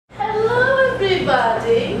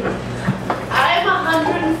everybody. I'm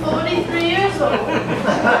 143 years old,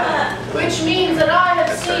 which means that I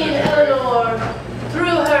have seen Eleanor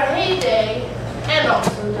through her heyday and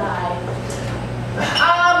also die.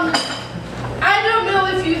 I don't know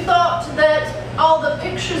if you thought that all the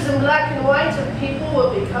pictures in black and white of people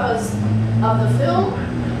were because of the film,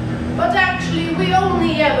 but actually we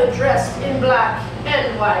only ever dressed in black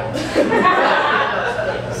and white.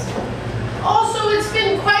 Also, it's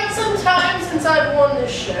been quite some time since I've worn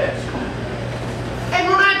this shirt, and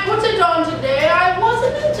when I put it on today, I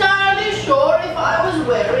wasn't entirely sure if I was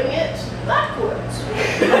wearing it backwards.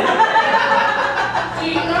 Do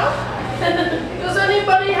you know? Does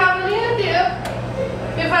anybody have any idea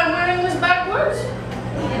if I'm wearing this backwards?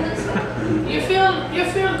 You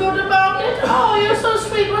feel good about it? Oh, you're so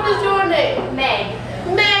sweet. What is your name? Meg.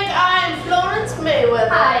 Meg, I'm Florence Mayweather.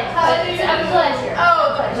 Hi. How do you do? A pleasure.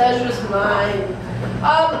 Oh, the pleasure's mine.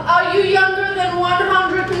 Are you younger than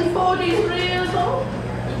 143 years old?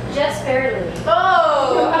 Just barely.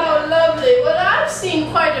 Oh, how lovely. Well, I've seen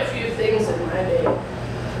quite a few things in my day.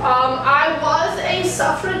 I was a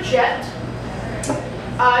suffragette.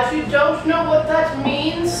 If you don't know what that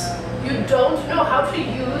means, you don't know how to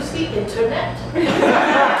use the internet.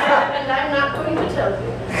 And I'm not going to tell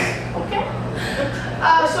you. Okay?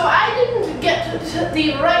 So I didn't get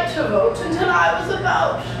the right to vote until I was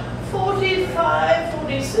about 45,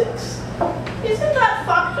 46. Isn't that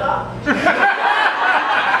fucked up?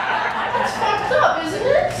 It's fucked up, isn't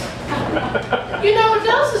it? You know what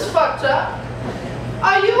else is fucked up?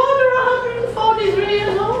 Are you under 143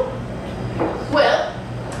 years old? Well,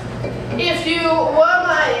 if you were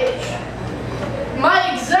my age,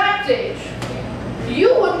 my exact age,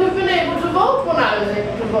 you wouldn't have been able to vote when I was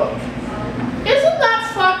able to vote. Isn't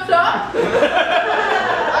that fucked up?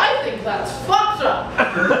 I think that's fucked up.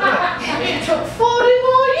 It took 40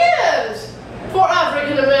 more years for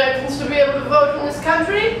African Americans to be able to vote in this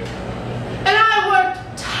country. And I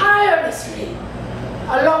worked tirelessly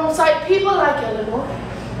alongside people like Eleanor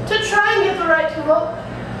to try and get the right to vote.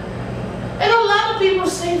 And a lot of people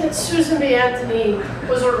say that Susan B. Anthony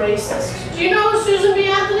was a racist. Do you know who Susan B.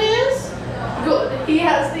 Anthony is? Good, he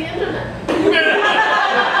has the internet.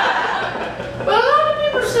 But a lot of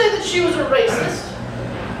people say that she was a racist.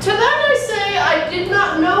 To that I say I did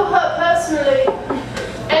not know her personally,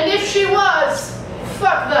 and if she was,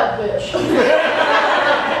 fuck that bitch.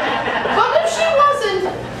 But if she wasn't,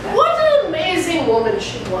 what an amazing woman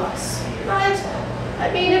she was, right? I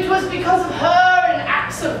mean, it was because of her and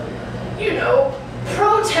acts of, you know,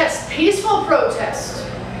 protest, peaceful protest.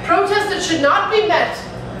 Protest that should not be met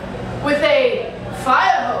with a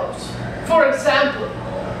fire hose, for example.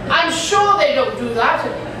 I'm sure they don't do that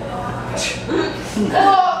anymore.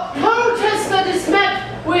 Or protest that is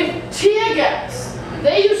met with tear gas.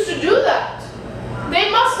 They used to do that. They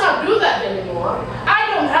must not do that anymore. I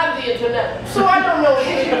don't have the internet, so I don't know what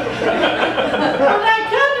they do. But I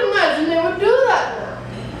can't imagine they would do that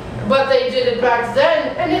now. But they did it back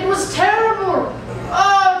then, and it was terrible.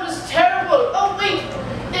 Oh, it was terrible. Oh, wait.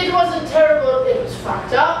 It wasn't terrible. It was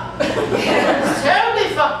fucked up. It was terribly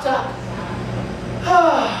fucked up.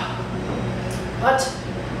 But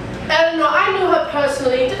Eleanor, I knew her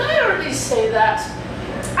personally. Did I already say that?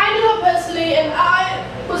 I knew her personally, and I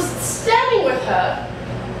was standing with her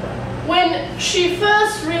when she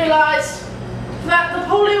first realized that the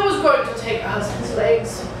polio was going to take her husband's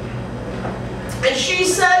legs. And she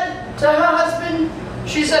said to her husband,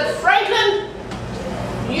 she said, "Franklin,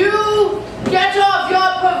 you get off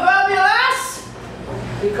your proverbial ass,"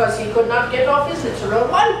 because he could not get off his literal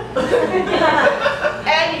one.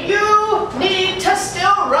 "And you need to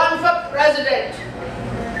still run for president."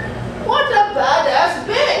 What a badass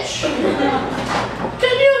bitch!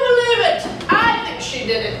 Can you believe it? I think she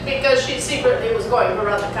did it because she secretly was going to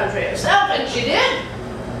run the country herself, and she did.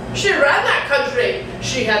 She ran that country.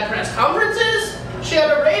 She had press conferences. She had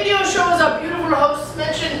a radio show, as our beautiful hosts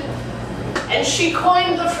mentioned, and she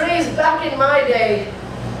coined the phrase back in my day.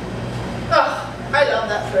 Oh, I love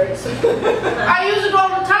that phrase. I use it all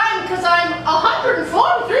the time because I'm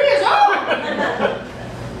 143 years old.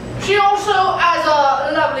 She also, as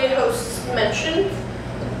our lovely hosts mentioned,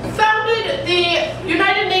 founded the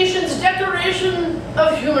United Nations Declaration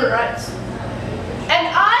of Human Rights. And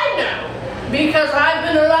I know, because I've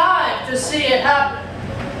been alive to see it happen,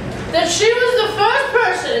 that she was the first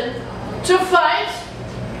person to fight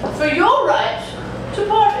for your right to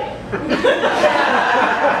party.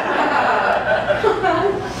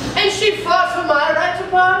 And she fought for my right to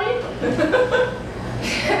party.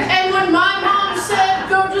 And when my mom said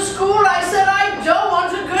go to school, I said I don't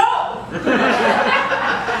want to go.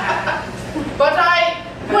 But I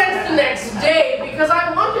went the next day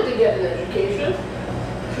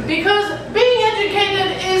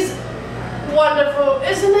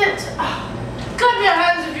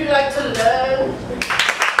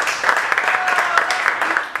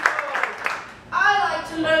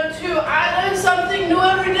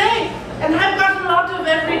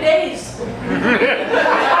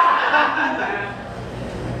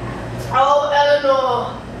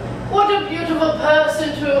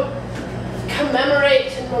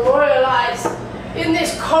celebrate and memorialize in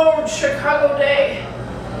this cold Chicago day.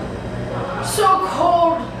 So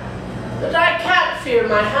cold that I can't feel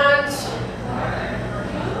my hands.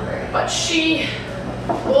 But she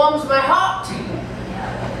warms my heart.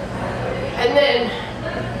 And then,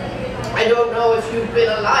 I don't know if you've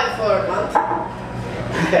been alive for a month,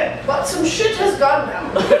 but some shit has gone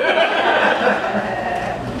down.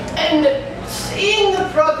 And seeing the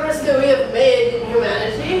progress that we have made in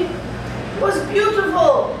humanity was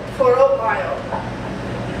beautiful for a while.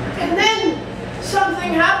 And then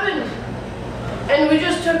something happened, and we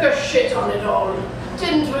just took a shit on it all,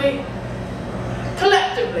 didn't we?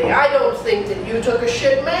 Collectively, I don't think that you took a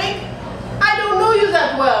shit, Meg. I don't know you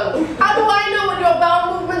that well. How do I know what your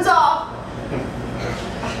bowel movements are?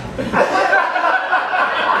 We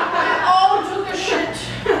all took a shit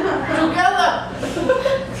together.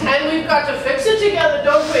 And we've got to fix it together,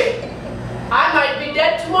 don't we? I might be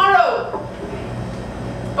dead tomorrow.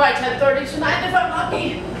 By 10:30 tonight if I'm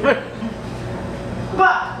lucky.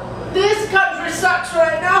 But this country sucks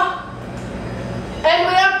right now. And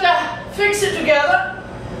we have to fix it together.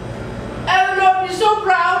 Eleanor would be so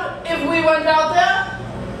proud if we went out there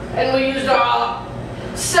and we used our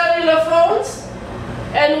cellular phones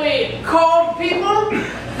and we called people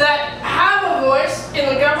that have a voice in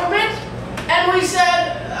the government and we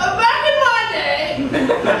said, back in my day,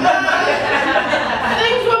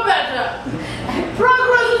 things were better.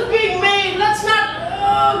 Progress was being made. Let's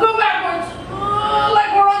not go backwards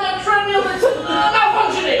like we're on a treadmill that's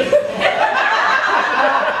malfunctioning.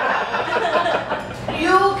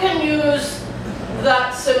 You can use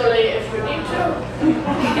that simile if you need to.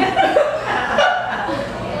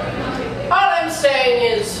 All I'm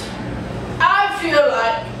saying is, I feel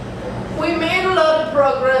like we made a lot of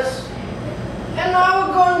progress, and now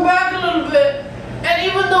we're going back a little bit. And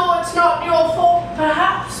even though it's not your fault,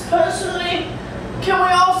 perhaps personally, can we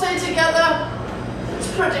all say together, it's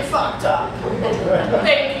pretty fucked up.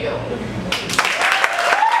 Thank you.